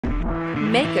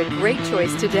Make a great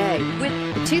choice today with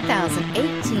the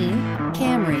 2018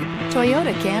 Camry.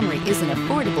 Toyota Camry is an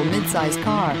affordable midsize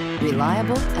car,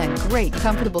 reliable and great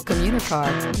comfortable commuter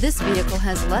car. This vehicle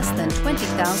has less than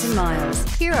 20,000 miles.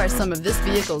 Here are some of this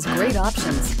vehicle's great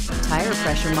options: tire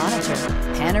pressure monitor,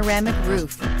 panoramic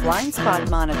roof, blind spot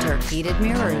monitor, heated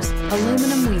mirrors,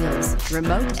 aluminum wheels,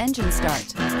 remote engine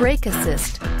start, brake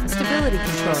assist, stability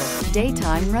control,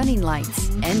 daytime running lights,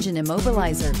 engine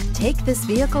immobilizer. Take this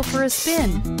vehicle for a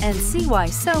spin and see why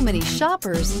so many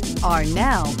shoppers are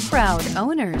now proud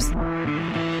owners.